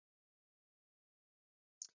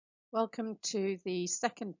Welcome to the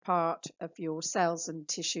second part of your cells and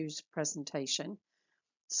tissues presentation.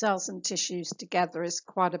 Cells and tissues together is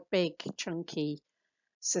quite a big, chunky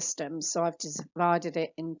system, so I've divided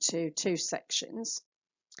it into two sections.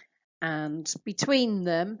 And between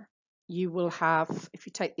them, you will have, if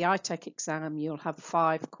you take the ITEC exam, you'll have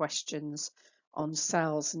 5 questions on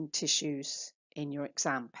cells and tissues in your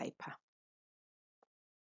exam paper.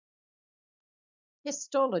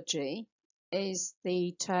 Histology is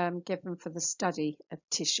the term given for the study of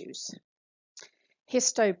tissues.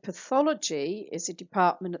 Histopathology is a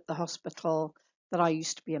department at the hospital that I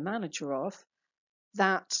used to be a manager of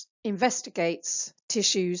that investigates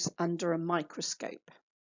tissues under a microscope.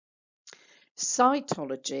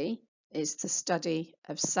 Cytology is the study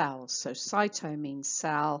of cells. So cyto means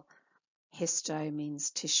cell, histo means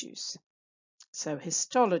tissues. So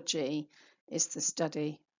histology is the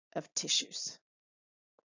study of tissues.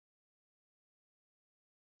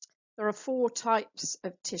 There are 4 types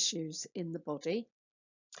of tissues in the body,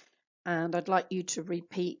 and I'd like you to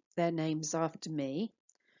repeat their names after me.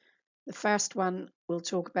 The first one we'll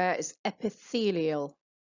talk about is epithelial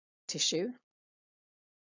tissue,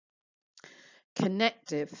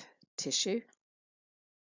 connective tissue,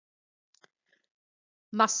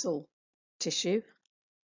 muscle tissue,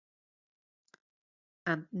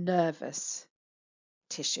 and nervous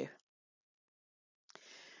tissue.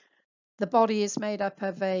 The body is made up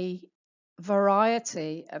of a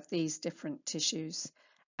variety of these different tissues,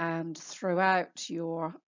 and throughout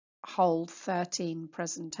your whole 13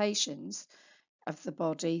 presentations of the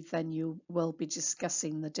body, then you will be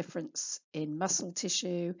discussing the difference in muscle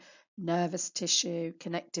tissue, nervous tissue,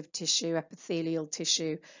 connective tissue, epithelial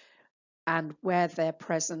tissue, and where they're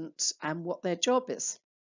present and what their job is.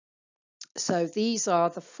 So these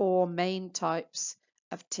are the 4 main types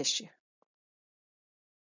of tissue.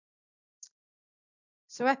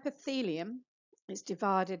 So epithelium is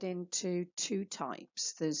divided into 2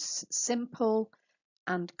 types. There's simple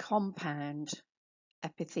and compound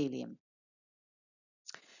epithelium.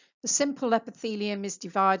 The simple epithelium is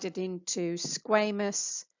divided into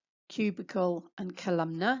squamous, cubical, and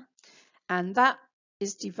columnar, and that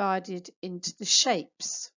is divided into the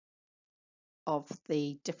shapes of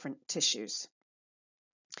the different tissues.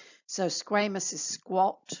 So squamous is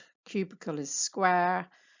squat, cubical is square,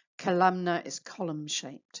 columnar is column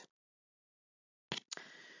shaped.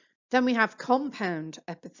 Then we have compound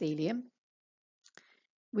epithelium,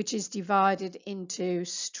 which is divided into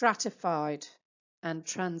stratified and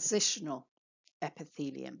transitional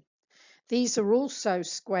epithelium. These are also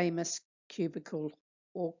squamous, cubical,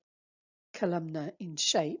 or columnar in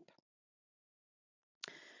shape,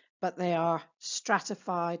 but they are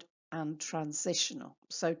stratified and transitional.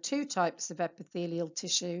 So 2 types of epithelial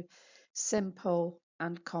tissue, simple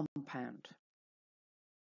and compound.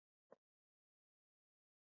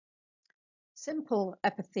 Simple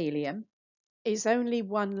epithelium is only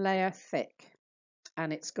 1 layer thick,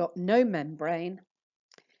 and it's got no membrane,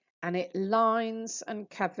 and it lines and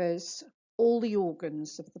covers all the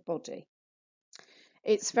organs of the body.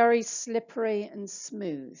 It's very slippery and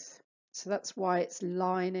smooth, so that's why it's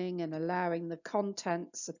lining and allowing the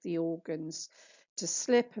contents of the organs to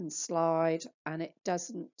slip and slide, and it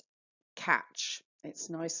doesn't catch.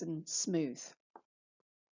 It's nice and smooth.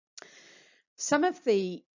 Some of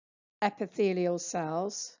the epithelial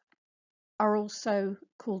cells are also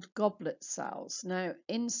called goblet cells. Now,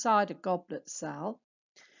 inside a goblet cell,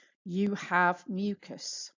 you have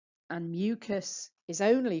mucus, and mucus is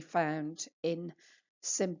only found in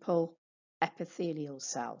simple epithelial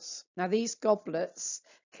cells. Now, these goblets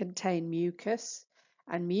contain mucus,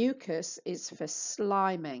 and mucus is for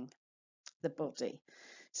sliming the body,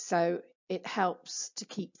 so it helps to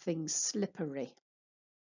keep things slippery.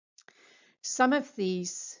 Some of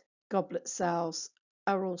these goblet cells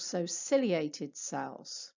are also ciliated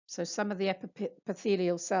cells, so some of the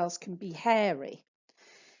epithelial cells can be hairy.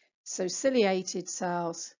 So ciliated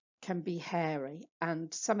cells can be hairy,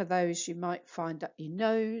 and some of those you might find up your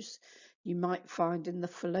nose, you might find in the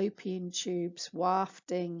fallopian tubes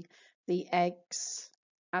wafting the eggs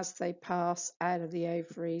as they pass out of the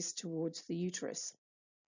ovaries towards the uterus.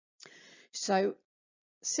 So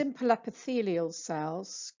simple epithelial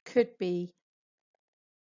cells could be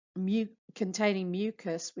containing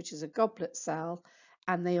mucus, which is a goblet cell,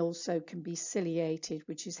 and they also can be ciliated,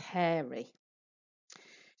 which is hairy.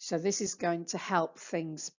 So this is going to help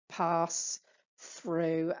things pass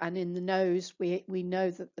through. And in the nose, we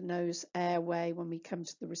know that the nose airway, when we come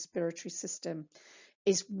to the respiratory system,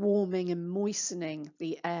 is warming and moistening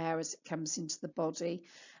the air as it comes into the body.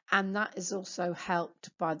 And that is also helped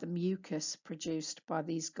by the mucus produced by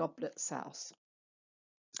these goblet cells.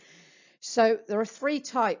 So there are three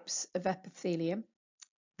types of epithelium.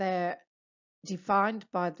 They're defined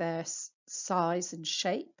by their size and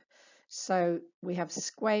shape. So we have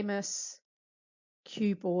squamous,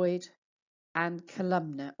 cuboid, and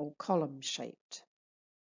columnar or column shaped.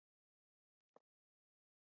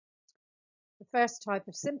 The first type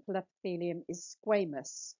of simple epithelium is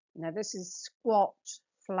squamous. Now this is squat,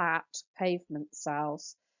 flat pavement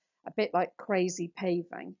cells, a bit like crazy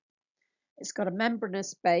paving. It's got a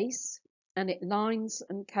membranous base and it lines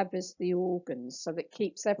and covers the organs, so that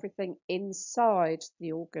keeps everything inside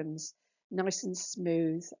the organs nice and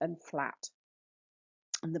smooth and flat.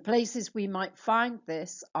 And the places we might find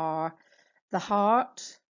this are the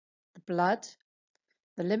heart, the blood,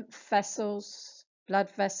 the lymph vessels, blood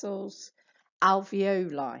vessels,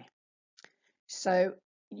 alveoli. So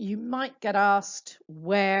you might get asked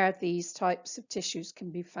where these types of tissues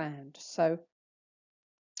can be found. So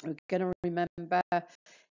we're going to remember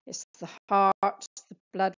it's the heart, the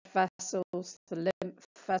blood vessels, the lymph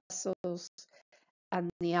vessels, and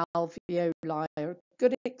the alveoli are a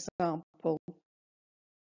good example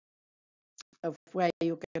of where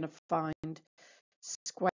you're going to find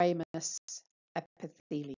squamous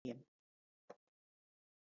epithelium.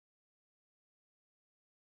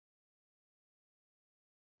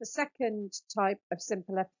 The second type of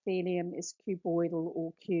simple epithelium is cuboidal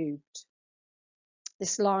or cubed.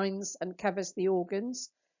 This lines and covers the organs,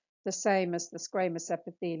 the same as the squamous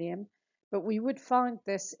epithelium, but we would find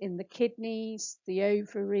this in the kidneys, the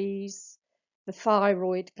ovaries, the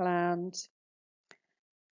thyroid gland,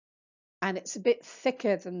 and it's a bit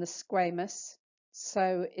thicker than the squamous.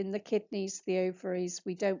 So in the kidneys, the ovaries,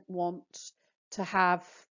 we don't want to have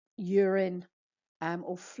urine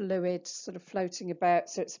or fluid sort of floating about,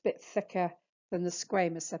 so it's a bit thicker than the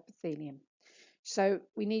squamous epithelium. So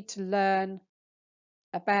we need to learn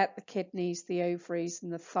about the kidneys, the ovaries,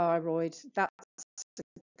 and the thyroid. That's a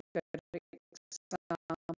good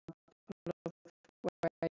example of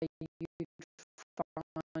where you'd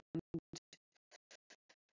find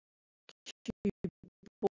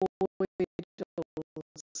cuboidal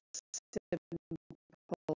simple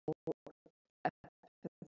epithelium.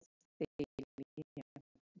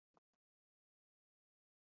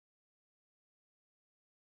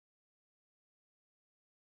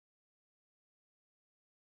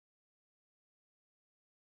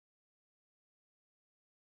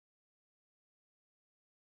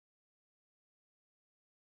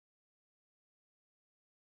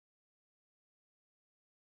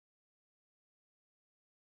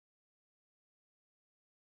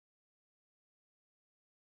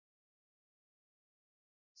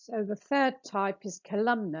 So the third type is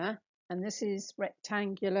columnar, and this is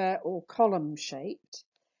rectangular or column shaped.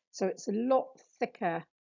 So it's a lot thicker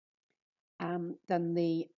than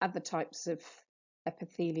the other types of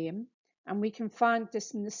epithelium. And we can find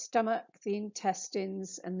this in the stomach, the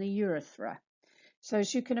intestines, and the urethra. So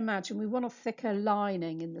as you can imagine, we want a thicker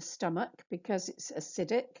lining in the stomach because it's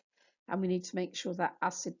acidic, and we need to make sure that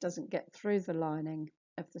acid doesn't get through the lining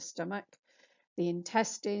of the stomach. The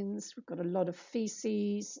intestines, we've got a lot of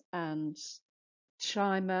feces and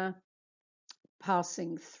chyma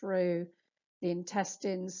passing through the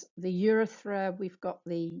intestines. The urethra, we've got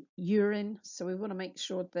the urine, so we want to make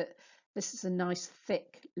sure that this is a nice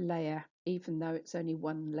thick layer, even though it's only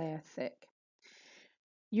one layer thick.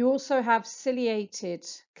 You also have ciliated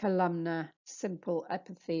columnar simple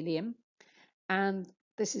epithelium, and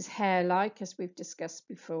this is hair-like, as we've discussed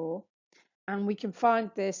before. And we can find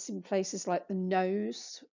this in places like the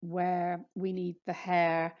nose, where we need the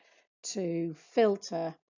hair to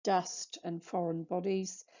filter dust and foreign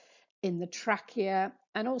bodies, in the trachea,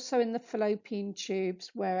 and also in the fallopian tubes,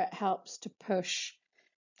 where it helps to push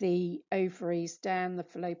the ovaries down the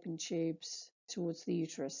fallopian tubes towards the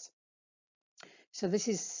uterus. So this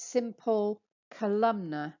is simple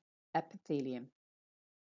columnar epithelium.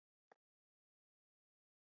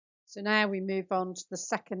 So now we move on to the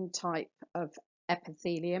second type of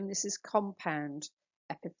epithelium. This is compound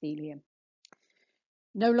epithelium.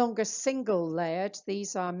 No longer single layered,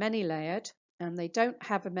 these are many layered, and they don't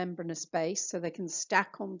have a membranous base, so they can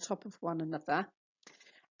stack on top of one another.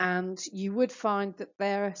 And you would find that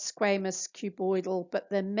they're squamous, cuboidal, but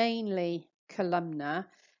they're mainly columnar,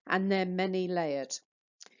 and they're many layered.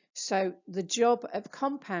 So the job of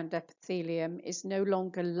compound epithelium is no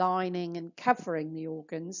longer lining and covering the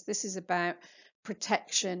organs. This is about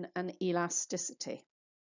protection and elasticity.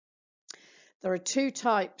 There are two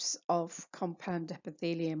types of compound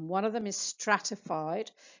epithelium. One of them is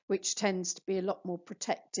stratified, which tends to be a lot more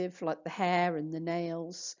protective, like the hair and the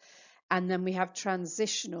nails. And then we have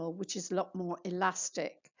transitional, which is a lot more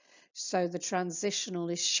elastic. So the transitional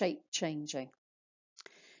is shape changing.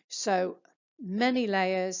 So many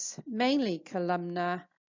layers, mainly columnar,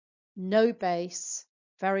 no base,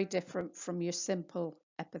 very different from your simple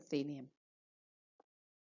epithelium.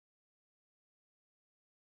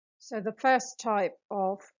 So the first type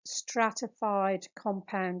of stratified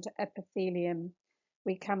compound epithelium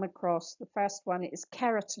we come across, the first one is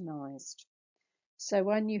keratinized. So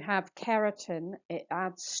when you have keratin, it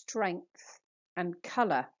adds strength and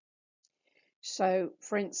color. So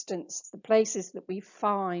for instance, the places that we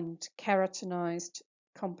find keratinized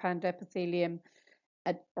compound epithelium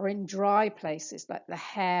are in dry places like the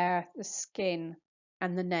hair, the skin,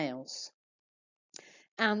 and the nails.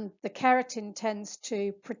 And the keratin tends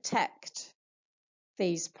to protect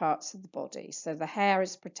these parts of the body. So the hair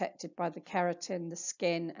is protected by the keratin, the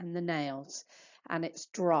skin, and the nails, and it's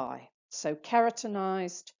dry. So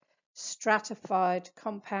keratinized, stratified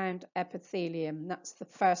compound epithelium, that's the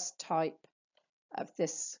first type of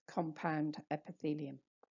this compound epithelium.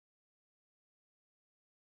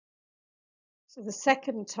 So the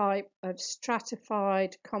second type of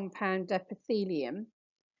stratified compound epithelium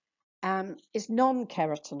is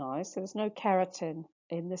non-keratinized. So there's no keratin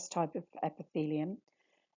in this type of epithelium,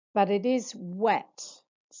 but it is wet.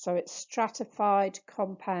 So it's stratified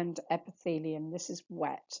compound epithelium. This is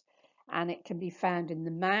wet, and it can be found in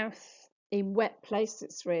the mouth, in wet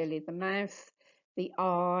places really, the mouth, the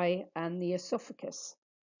eye, and the esophagus.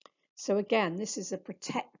 So again, this is a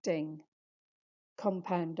protecting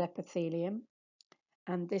compound epithelium,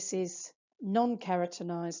 and this is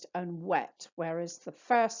non-keratinized and wet, whereas the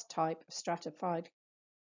first type of stratified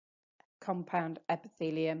compound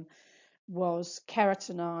epithelium was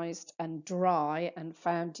keratinized and dry and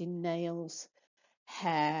found in nails,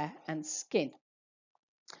 hair, and skin.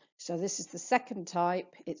 So this is the second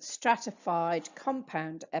type. It's stratified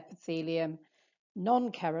compound epithelium,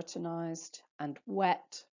 non-keratinized and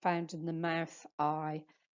wet, found in the mouth, eye,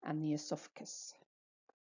 and the esophagus.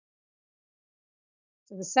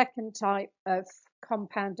 So the second type of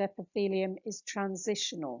compound epithelium is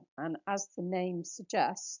transitional, and as the name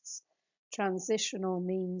suggests, transitional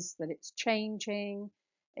means that it's changing,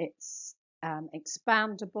 it's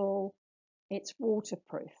expandable, it's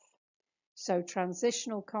waterproof. So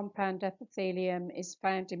transitional compound epithelium is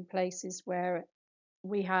found in places where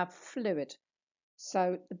we have fluid.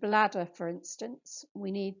 So the bladder, for instance,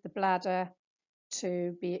 we need the bladder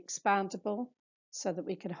to be expandable so that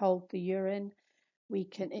we can hold the urine.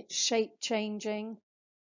 It's shape changing.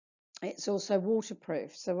 It's also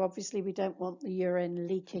waterproof. So obviously we don't want the urine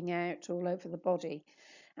leaking out all over the body.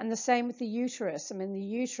 And the same with the uterus. I mean, the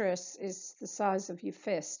uterus is the size of your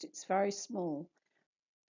fist. It's very small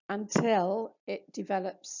until it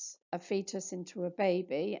develops a fetus into a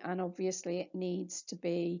baby. And obviously it needs to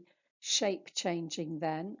be shape changing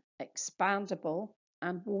then, expandable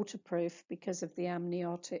and waterproof because of the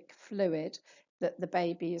amniotic fluid that the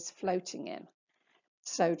baby is floating in.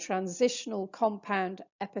 So transitional compound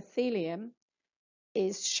epithelium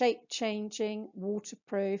is shape changing,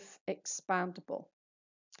 waterproof, expandable,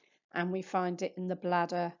 and we find it in the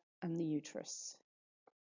bladder and the uterus.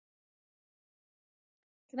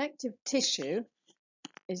 Connective tissue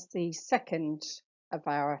is the second of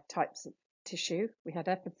our types of tissue. We had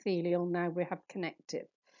epithelial, now we have connective.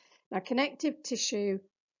 Now connective tissue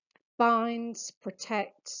binds,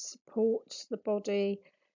 protects, supports the body,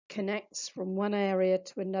 connects from one area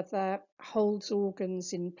to another, holds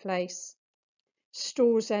organs in place,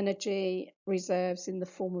 stores energy reserves in the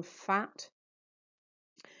form of fat.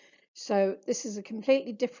 So this is a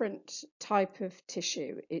completely different type of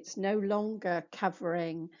tissue. It's no longer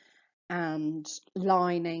covering and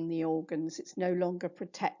lining the organs. It's no longer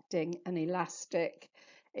protecting and elastic.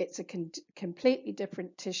 It's a completely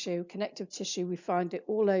different tissue. Connective tissue, we find it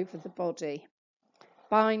all over the body.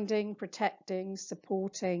 Binding, protecting,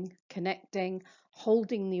 supporting, connecting,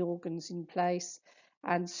 holding the organs in place,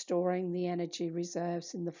 and storing the energy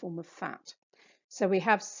reserves in the form of fat. So we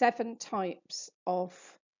have 7 types of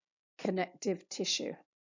connective tissue.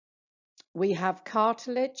 We have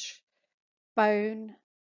cartilage, bone,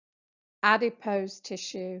 adipose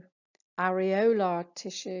tissue, areolar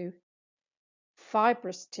tissue,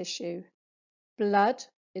 fibrous tissue, blood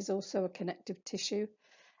is also a connective tissue,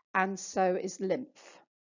 and so is lymph.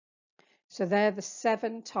 So they're the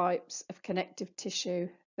 7 types of connective tissue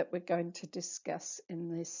that we're going to discuss in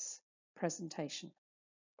this presentation.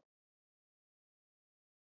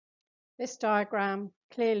 This diagram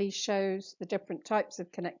clearly shows the different types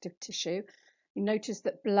of connective tissue. You notice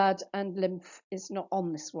that blood and lymph is not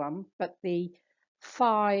on this one, but the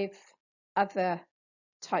 5 other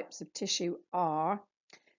types of tissue are.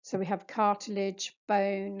 So we have cartilage,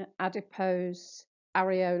 bone, adipose,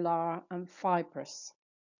 areolar, and fibrous.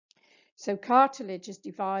 So cartilage is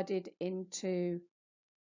divided into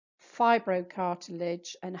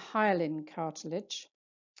fibrocartilage and hyaline cartilage.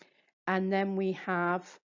 And then we have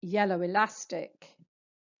yellow elastic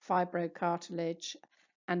fibrocartilage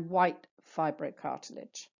and white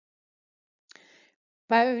fibrocartilage.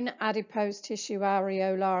 Bone, adipose tissue,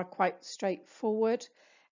 areolar are quite straightforward.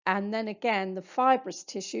 And then again, the fibrous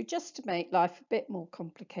tissue, just to make life a bit more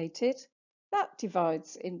complicated, that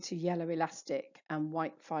divides into yellow elastic and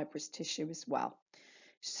white fibrous tissue as well.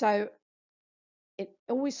 So it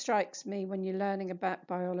always strikes me when you're learning about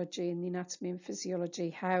biology and the anatomy and physiology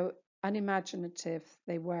how unimaginative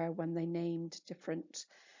they were when they named different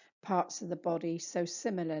parts of the body so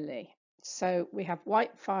similarly. So we have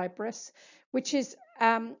white fibrous, which is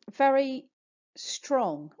very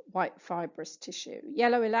strong white fibrous tissue.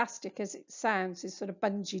 Yellow elastic, as it sounds, is sort of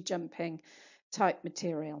bungee jumping type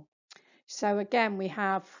material. So again, we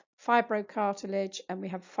have fibrocartilage and we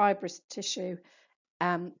have fibrous tissue,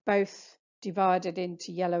 both divided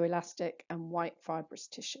into yellow elastic and white fibrous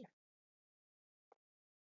tissue.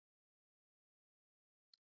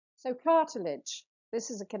 So cartilage,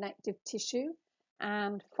 this is a connective tissue,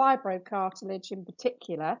 and fibrocartilage in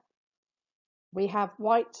particular, we have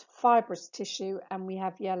white fibrous tissue and we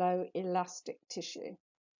have yellow elastic tissue.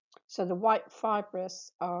 So the white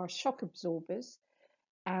fibrous are shock absorbers,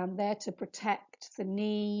 and they're to protect the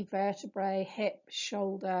knee, vertebrae, hip,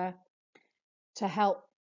 shoulder, to help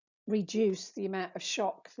reduce the amount of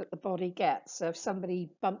shock that the body gets. So if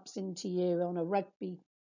somebody bumps into you on a rugby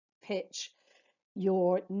pitch,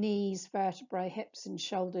 your knees, vertebrae, hips and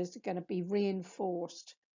shoulders are going to be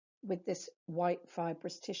reinforced with this white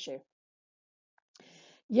fibrous tissue.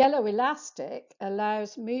 Yellow elastic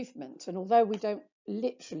allows movement, and although we don't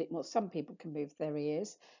literally, well, some people can move their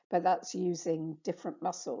ears, but that's using different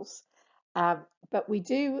muscles. But we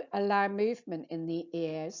do allow movement in the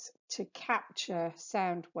ears to capture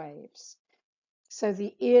sound waves. So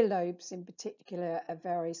the earlobes in particular are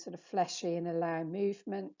very sort of fleshy and allow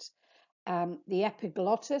movement. The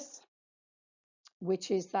epiglottis,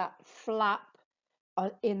 which is that flap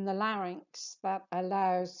in the larynx that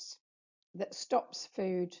stops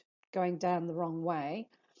food going down the wrong way.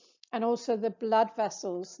 And also the blood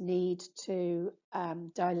vessels need to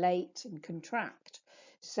dilate and contract.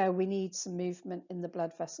 So we need some movement in the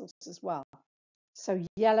blood vessels as well. So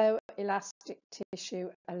yellow elastic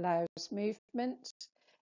tissue allows movement.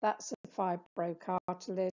 That's a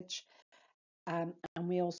fibrocartilage. And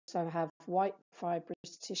we also have white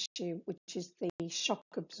fibrous tissue, which is the shock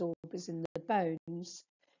absorbers in the bones.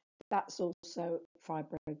 That's also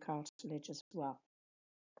fibrocartilage as well.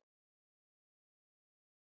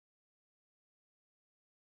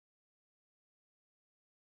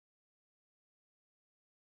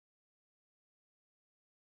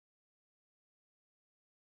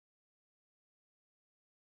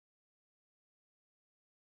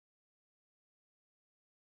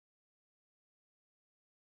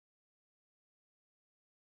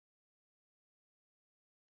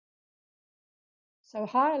 So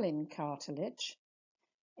hyaline cartilage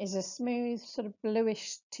is a smooth sort of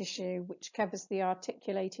bluish tissue which covers the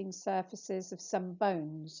articulating surfaces of some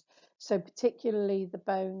bones. So particularly the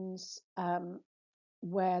bones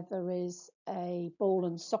where there is a ball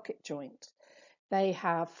and socket joint, they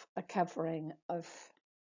have a covering of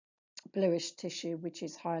bluish tissue, which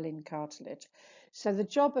is hyaline cartilage. So the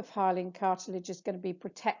job of hyaline cartilage is going to be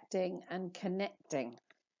protecting and connecting.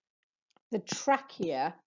 The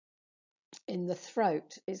trachea in the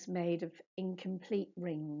throat is made of incomplete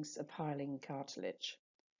rings of hyaline cartilage.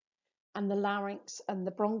 And the larynx and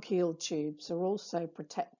the bronchial tubes are also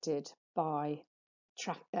protected by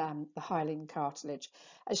the hyaline cartilage.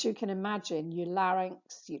 As you can imagine, your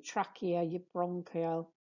larynx, your trachea, your bronchial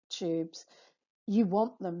tubes, you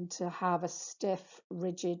want them to have a stiff,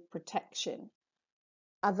 rigid protection.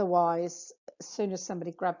 Otherwise, as soon as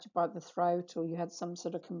somebody grabbed you by the throat or you had some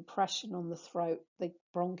sort of compression on the throat, the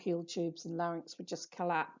bronchial tubes and larynx would just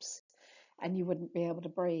collapse and you wouldn't be able to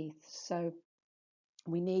breathe. So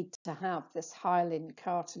we need to have this hyaline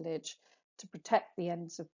cartilage to protect the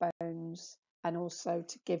ends of bones and also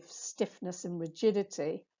to give stiffness and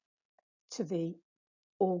rigidity to the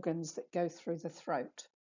organs that go through the throat.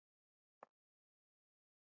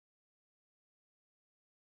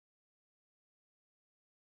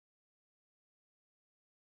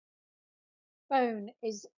 Bone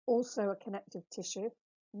is also a connective tissue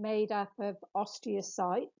made up of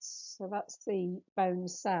osteocytes, so that's the bone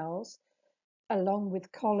cells, along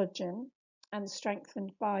with collagen and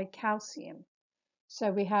strengthened by calcium. So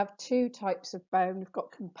we have two types of bone. We've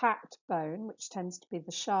got compact bone, which tends to be the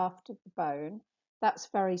shaft of the bone. That's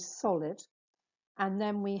very solid. And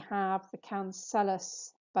then we have the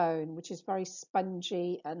cancellous bone, which is very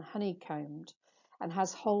spongy and honeycombed and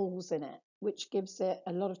has holes in it, which gives it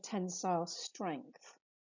a lot of tensile strength.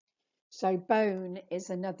 So bone is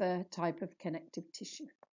another type of connective tissue.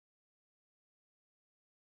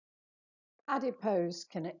 Adipose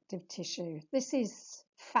connective tissue. This is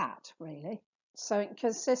fat, really. So it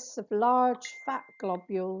consists of large fat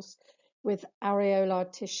globules with areolar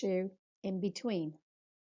tissue in between.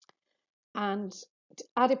 And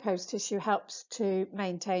adipose tissue helps to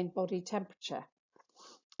maintain body temperature.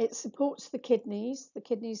 It supports the kidneys. The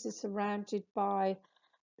kidneys are surrounded by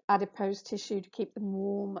adipose tissue to keep them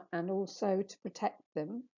warm and also to protect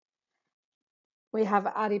them. We have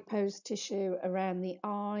adipose tissue around the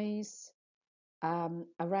eyes,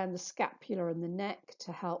 around the scapula and the neck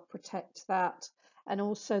to help protect that, and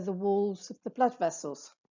also the walls of the blood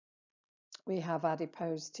vessels. We have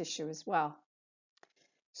adipose tissue as well.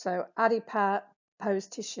 So adipose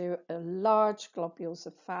tissue are large globules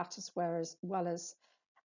of fat as well as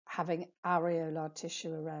having areolar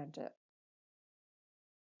tissue around it.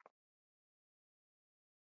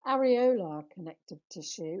 Areolar connective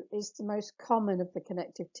tissue is the most common of the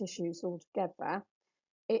connective tissues altogether.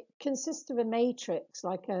 It consists of a matrix,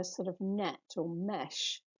 like a sort of net or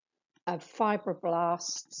mesh of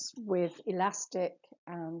fibroblasts with elastic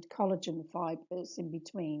and collagen fibers in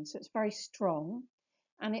between. So it's very strong,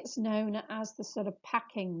 and it's known as the sort of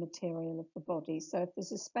packing material of the body. So if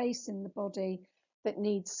there's a space in the body that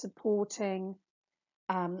needs supporting,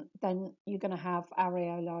 then you're going to have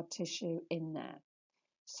areolar tissue in there.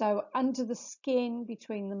 So under the skin,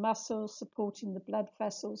 between the muscles, supporting the blood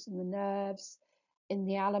vessels and the nerves, in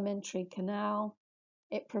the alimentary canal,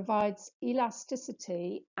 it provides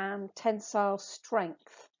elasticity and tensile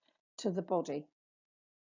strength to the body.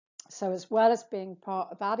 So as well as being part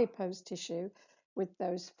of adipose tissue with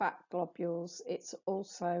those fat globules, it's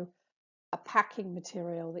also a packing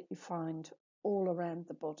material that you find all around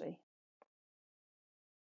the body.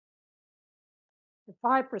 The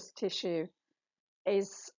fibrous tissue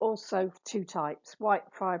is also two types, white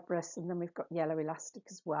fibrous, and then we've got yellow elastic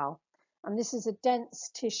as well. And this is a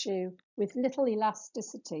dense tissue with little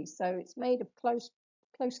elasticity, so it's made of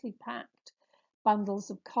closely packed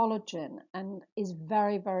bundles of collagen and is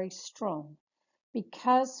very, very strong.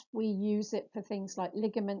 Because we use it for things like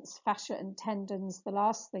ligaments, fascia and tendons, the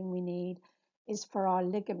last thing we need is for our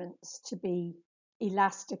ligaments to be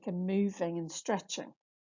elastic and moving and stretching.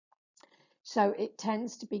 So it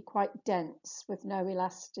tends to be quite dense with no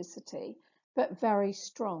elasticity, but very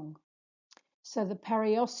strong. So the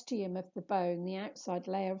periosteum of the bone, the outside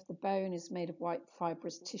layer of the bone, is made of white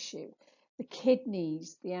fibrous tissue. The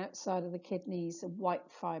kidneys, the outside of the kidneys, are white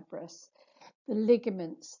fibrous. The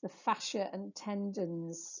ligaments, the fascia and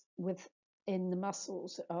tendons within the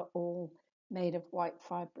muscles are all made of white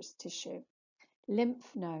fibrous tissue.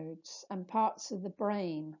 Lymph nodes and parts of the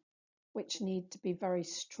brain, which need to be very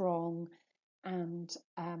strong and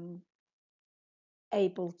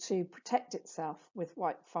able to protect itself with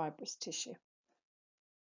white fibrous tissue.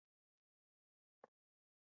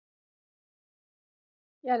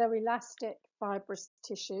 Yellow elastic fibrous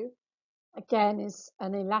tissue, again, is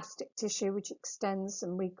an elastic tissue which extends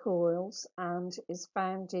and recoils and is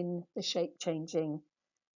found in the shape-changing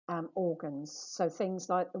organs. So things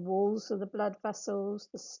like the walls of the blood vessels,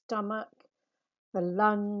 the stomach, the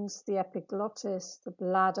lungs, the epiglottis, the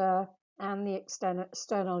bladder, and the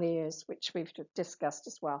external ears, which we've discussed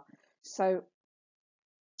as well. So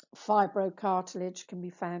fibrocartilage can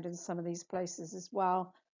be found in some of these places as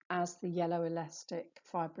well as the yellow elastic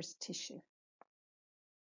fibrous tissue.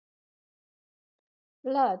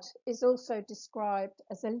 Blood is also described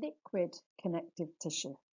as a liquid connective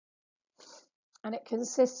tissue, and it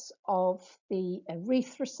consists of the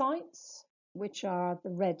erythrocytes, which are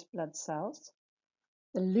the red blood cells,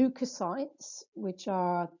 the leukocytes, which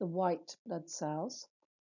are the white blood cells,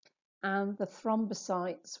 and the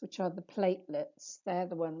thrombocytes, which are the platelets. They're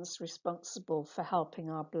the ones responsible for helping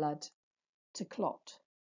our blood to clot.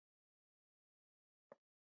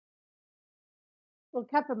 We'll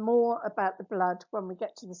cover more about the blood when we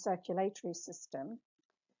get to the circulatory system,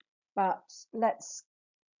 but let's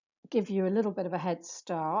give you a little bit of a head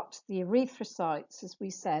start. The erythrocytes, as we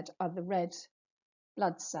said, are the red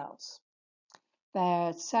blood cells.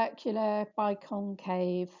 They're circular,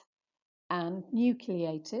 biconcave, and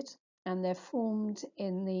nucleated, and they're formed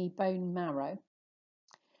in the bone marrow.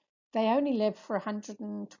 They only live for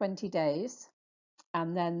 120 days,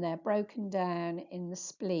 and then they're broken down in the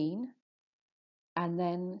spleen, and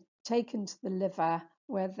then taken to the liver,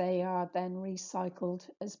 where they are then recycled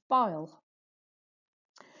as bile.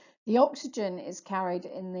 The oxygen is carried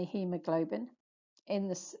in the hemoglobin, in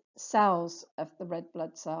the cells of the red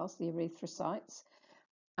blood cells, the erythrocytes,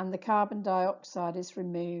 and the carbon dioxide is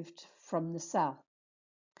removed from the cell.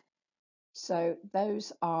 So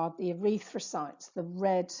those are the erythrocytes, the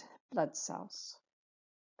red blood cells.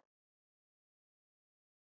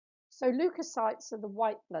 So leukocytes are the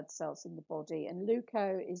white blood cells in the body, and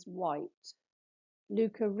leuco is white.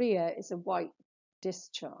 Leukorrhea is a white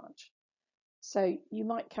discharge. So you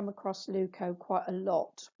might come across leuko quite a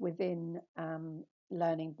lot within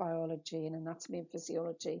learning biology and anatomy and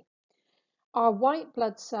physiology. Our white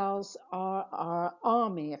blood cells are our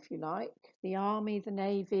army, if you like, the army, the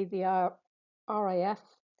navy, the RAF.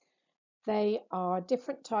 They are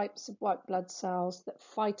different types of white blood cells that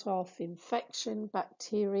fight off infection,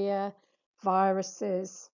 bacteria,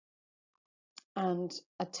 viruses, and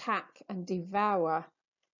attack and devour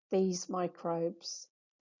these microbes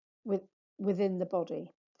within the body.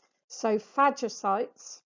 So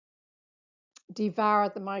phagocytes devour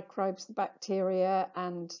the microbes, the bacteria,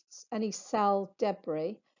 and any cell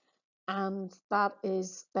debris, and that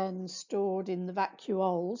is then stored in the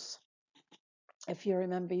vacuoles, if you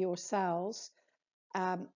remember your cells,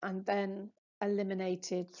 and then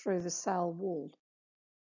eliminated through the cell wall.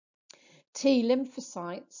 T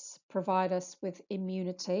lymphocytes provide us with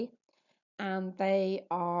immunity, and they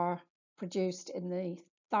are produced in the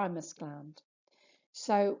thymus gland.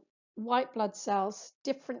 So white blood cells,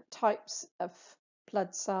 different types of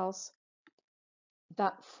blood cells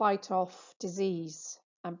that fight off disease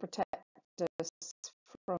and protect us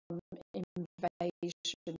from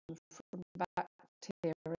invasion from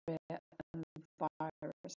bacteria and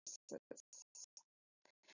viruses.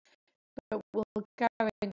 But we'll go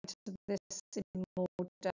into this in more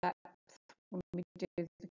depth when we do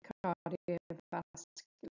the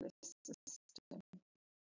cardiovascular system.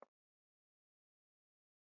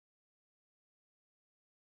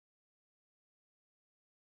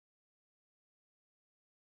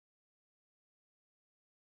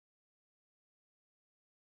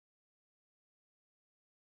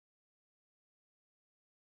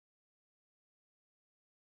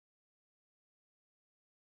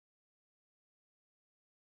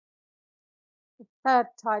 Third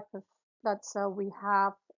type of blood cell we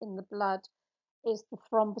have in the blood is the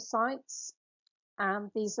thrombocytes,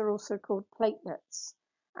 and these are also called platelets,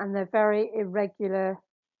 and they're very irregular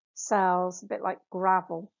cells, a bit like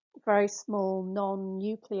gravel, very small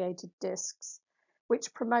non-nucleated discs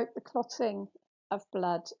which promote the clotting of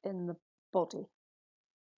blood in the body.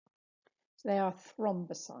 So they are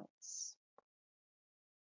thrombocytes.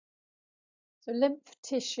 So lymph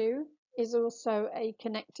tissue is also a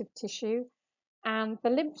connective tissue, and the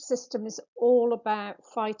lymph system is all about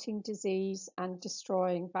fighting disease and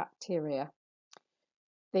destroying bacteria.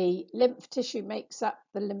 The lymph tissue makes up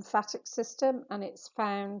the lymphatic system, and it's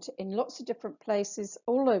found in lots of different places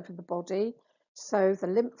all over the body. So the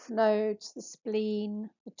lymph nodes, the spleen,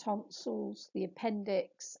 the tonsils, the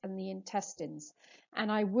appendix, and the intestines.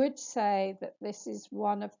 And I would say that this is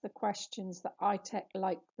one of the questions that I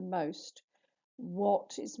like the most.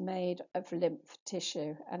 What is made of lymph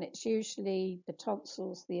tissue? And it's usually the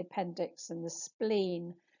tonsils, the appendix, and the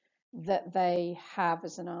spleen that they have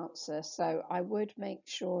as an answer. So I would make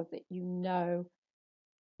sure that you know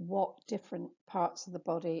what different parts of the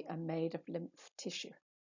body are made of lymph tissue.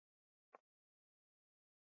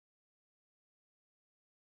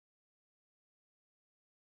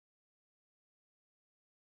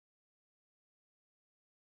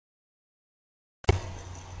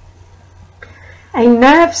 A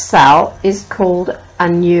nerve cell is called a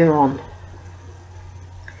neuron,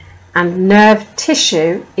 and nerve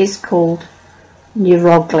tissue is called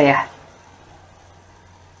neuroglia.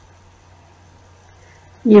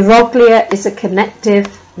 Neuroglia is a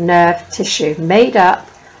connective nerve tissue made up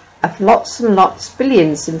of lots and lots,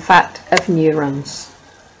 billions in fact, of neurons.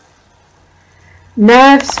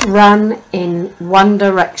 Nerves run in one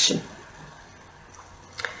direction,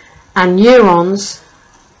 and neurons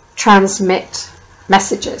transmit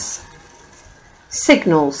messages,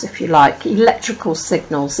 signals if you like, electrical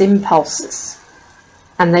signals, impulses,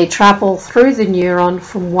 and they travel through the neuron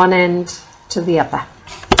from one end to the other.